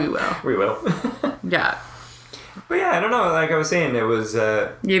 We will. We will. Yeah. But yeah, I don't know. Like I was saying, it was...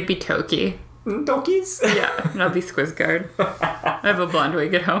 You'd be Toki. Tokies? Yeah. And I'll be Squizguard. I have a blonde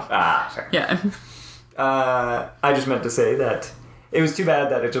wig at home. Sure. Yeah. I just meant to say that it was too bad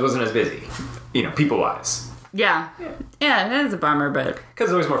that it wasn't as busy, people-wise. Yeah. Yeah, that is a bummer, but... Because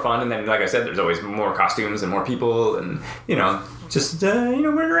it's always more fun, and then, like I said, there's always more costumes and more people, and, just,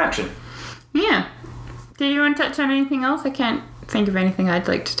 more interaction. Yeah. Did you want to touch on anything else? I can't think of anything I'd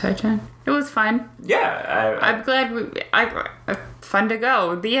like to touch on. It was fun. Yeah. I'm glad fun to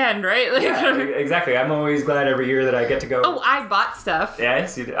go. The end, right? Like, yeah, exactly. I'm always glad every year that I get to go. Oh, I bought stuff.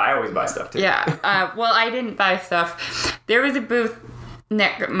 Yes, you did. I always buy stuff, too. Yeah. Well, I didn't buy stuff. There was a booth...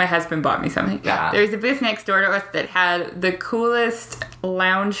 my husband bought me something. Yeah. There was a booth next door to us that had the coolest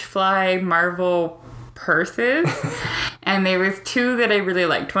Loungefly Marvel purses. And there was 2 that I really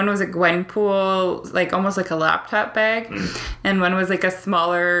liked. One was a Gwenpool, like almost like a laptop bag. And one was like a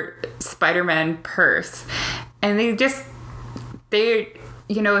smaller Spider-Man purse. And they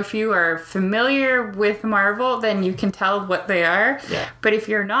if you are familiar with Marvel, then you can tell what they are. Yeah. But if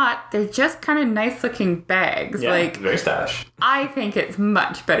you're not, they're just kind of nice looking bags. Yeah, like very stylish. I think it's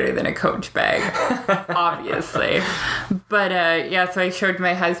much better than a Coach bag, obviously. But so I showed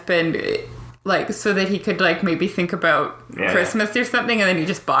my husband, so that he could maybe think about Christmas or something, and then he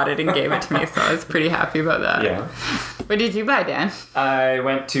just bought it and gave it to me. So I was pretty happy about that. Yeah. What did you buy, Dan? I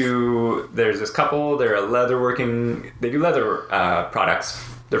went to, there's this couple, they do leather products.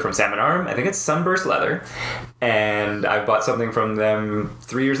 They're from Salmon Arm. I think it's Sunburst Leather. And I've bought something from them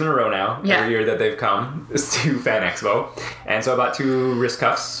 3 years in a row now. Yeah. Every year that they've come to FanExpo. And so I bought 2 wrist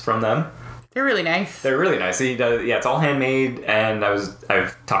cuffs from them. They're really nice. They're really nice. It's all handmade, and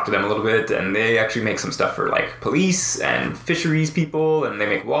I've talked to them a little bit, and they actually make some stuff for police and fisheries people, and they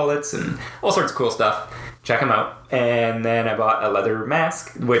make wallets and all sorts of cool stuff. Check them out. And then I bought a leather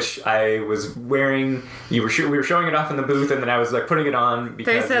mask, which I was wearing. We were showing it off in the booth, and then I was putting it on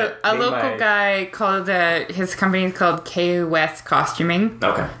because there's a local guy called his company is called K West Costuming.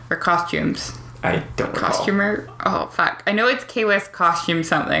 Okay. Or Costumes. I don't recall. Costumer. Oh fuck! I know it's K West Costume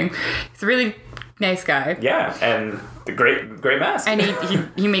something. He's a really nice guy. Yeah, and the great mask. And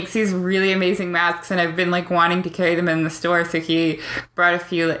he makes these really amazing masks, and I've been wanting to carry them in the store. So he brought a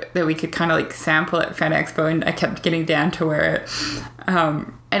few that we could kind of sample at FanExpo, and I kept getting Dan to wear it.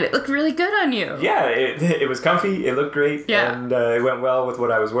 And it looked really good on you. Yeah, it was comfy. It looked great. Yeah. And it went well with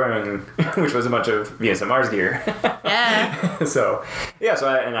what I was wearing, which was a bunch of VSMR's gear. Yeah. So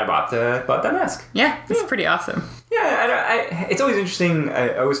I bought that mask. Yeah, it's pretty awesome. Yeah, it's always interesting.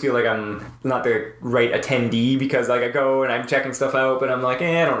 I always feel like I'm not the right attendee because I go and I'm checking stuff out, but I'm I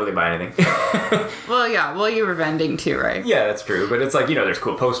don't really buy anything. Well, yeah. Well, you were vending too, right? Yeah, that's true. But it's there's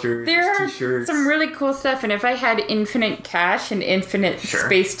cool posters, there's t-shirts. Some really cool stuff, and if I had infinite cash and infinite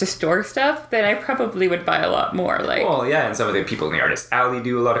space to store stuff, then I probably would buy a lot more. Well, yeah, and some of the people in the Artist Alley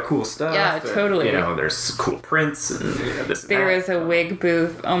do a lot of cool stuff. Yeah, totally. And, there's cool prints and this and there that. was a wig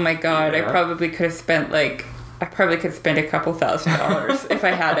booth. Oh my god, I probably could have spent a couple $1,000 if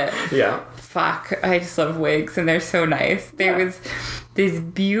I had it. Yeah. Fuck, I just love wigs, and they're so nice. There was this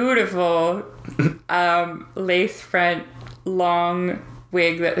beautiful lace front long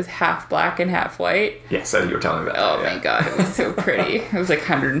wig that was half black and half white. Yes, you were telling me about that. Oh my god, it was so pretty. It was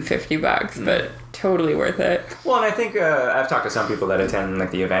 $150, but totally worth it. Well, and I think I've talked to some people that attend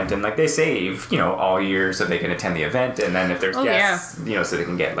the event, and they save all year so they can attend the event, and then if there's guests, so they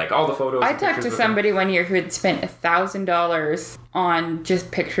can get all the photos. I talked to somebody one year who had spent $1,000 on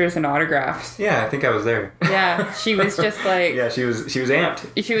just pictures and autographs. Yeah, I think I was there. Yeah, she was just yeah, she was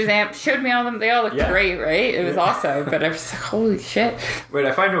amped. She was amped. Showed me all them. They all looked great, right? It was awesome. But I was holy shit. What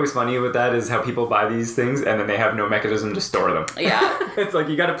I find always funny with that is how people buy these things and then they have no mechanism to store them. Yeah. It's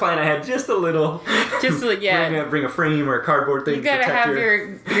you got to plan ahead just a little. Just bring a frame or a cardboard thing. You gotta have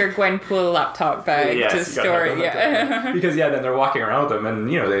your Gwenpool laptop bag to store it. Yeah. Because then they're walking around with them, and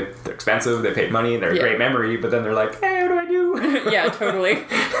they're expensive. They paid money. They're a great memory. But then they're hey, what do I do? Yeah, totally.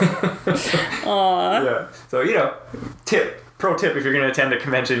 Aww. Yeah. So pro tip: if you're gonna attend a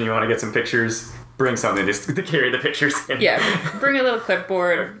convention, and you want to get some pictures. Bring something just to carry the pictures in. Yeah, bring a little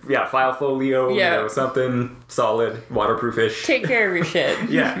clipboard. Yeah, file folio, something solid, waterproofish. Take care of your shit.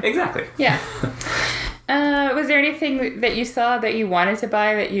 Yeah, exactly. Yeah. Was there anything that you saw that you wanted to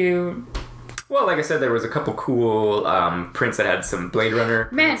buy that you... Well, like I said, there was a couple cool prints that had some Blade Runner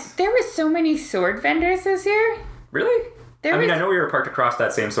prints. Man, there were so many sword vendors this year. Really? I know we were parked across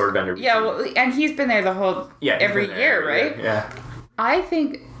that same sword vendor. Yeah, well, and he's been there the whole... every year, right? Yeah. I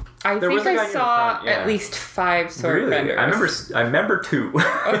think I saw at least 5 sword vendors. I remember 2.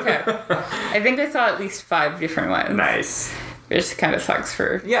 Okay. I think I saw at least 5 different ones. Nice. Which kind of sucks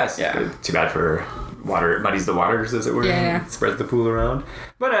for... Yes. Yeah. Too bad for water. Muddies the waters, as it were. Yeah. Spreads the pool around.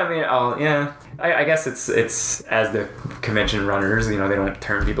 But I mean, I guess it's as the convention runners, they don't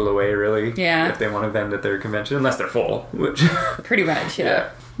turn people away, really. Yeah. If they want to vend at their convention, unless they're full, which... Pretty much, yeah.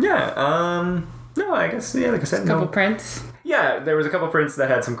 Yeah. No, I guess, like I said, a couple prints. Yeah, there was a couple prints that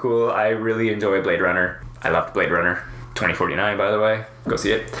had some cool... I really enjoy Blade Runner. I loved Blade Runner 2049, by the way. Go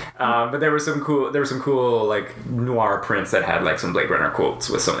see it. But there were some cool like noir prints that had like some Blade Runner quotes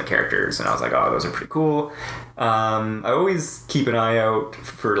with some of the characters, and I was like, oh, those are pretty cool. I always keep an eye out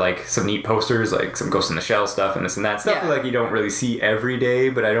for like some neat posters, like some Ghost in the Shell stuff and this and that stuff. Like you don't really see every day,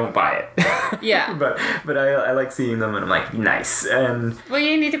 but I don't buy it. Yeah. But I like seeing them, and I'm like, nice. And well,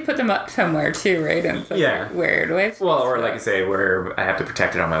 you need to put them up somewhere too, right? And weird ways. Well, or like you say, where I have to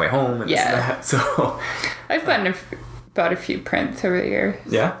protect it on my way home. And this and that. So I've bought a few prints over the years.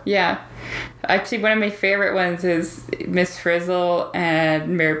 Yeah? Yeah. Actually, one of my favorite ones is Miss Frizzle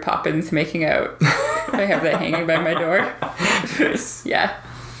and Mary Poppins making out. I have that hanging by my door. Nice. Yeah.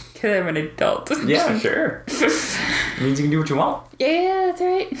 Because I'm an adult. Yeah, sure. It means you can do what you want. Yeah, that's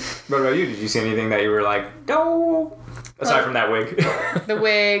right. What about you? Did you see anything that you were like, no? Aside from that wig. The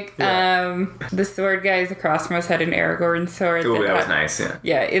wig. The sword guys across from us had an Aragorn sword. Oh, that was nice, yeah.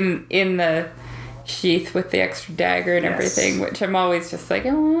 Yeah, in the sheath with the extra dagger and everything, which I'm always just like,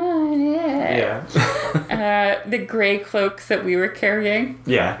 oh, yeah. The gray cloaks that we were carrying.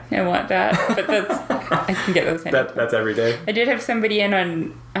 Yeah. I want that. But I can get those anytime. That's every day. I did have somebody in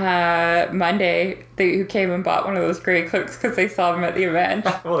on Monday who came and bought one of those gray cloaks because they saw them at the event.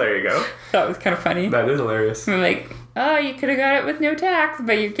 Well, there you go. That was kind of funny. That is hilarious. I'm like, oh, you could have got it with no tax,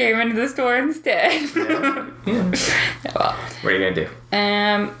 but you came into the store instead. Yeah. Well, what are you going to do?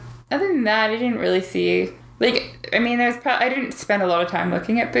 Other than that, I didn't really see... Like, I mean, I didn't spend a lot of time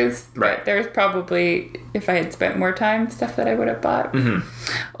looking at booths. Right. But there's probably, if I had spent more time, stuff that I would have bought. Mm-hmm.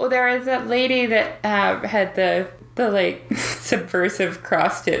 Oh, there was that lady that had the like, subversive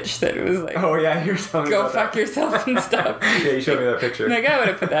cross-stitch that was like... Oh, yeah, you're telling me go fuck yourself and stuff. Yeah, you showed me that picture. Like, I would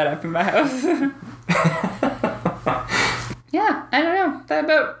have put that up in my house. Yeah, I don't know. That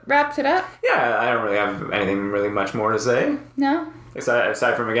about wraps it up. Yeah, I don't really have anything really much more to say. No?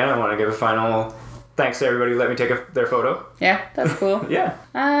 Aside from, again, I want to give a final thanks to everybody who let me take their photo. Yeah, that's cool. Yeah.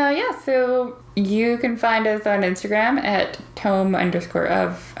 So you can find us on Instagram at Tome _of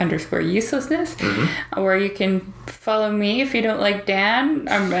 _uselessness. Mm-hmm. Or you can follow me if you don't like Dan.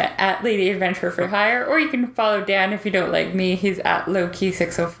 I'm at Lady Adventure for Hire. Or you can follow Dan if you don't like me. He's at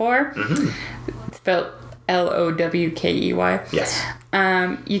Lowkey604. Mm-hmm. It's spelled Lowkey. Yes.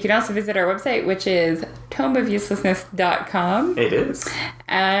 You can also visit our website, which is tomeofuselessness.com. It is.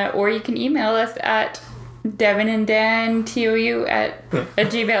 Or you can email us at Devon and Dan TOU at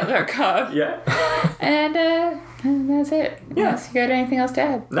gmail.com. Yeah. And that's it. Yeah. Unless you got anything else to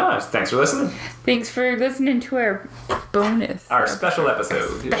add. No, thanks for listening. Thanks for listening to our bonus. Our special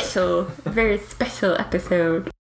episode. Very special episode.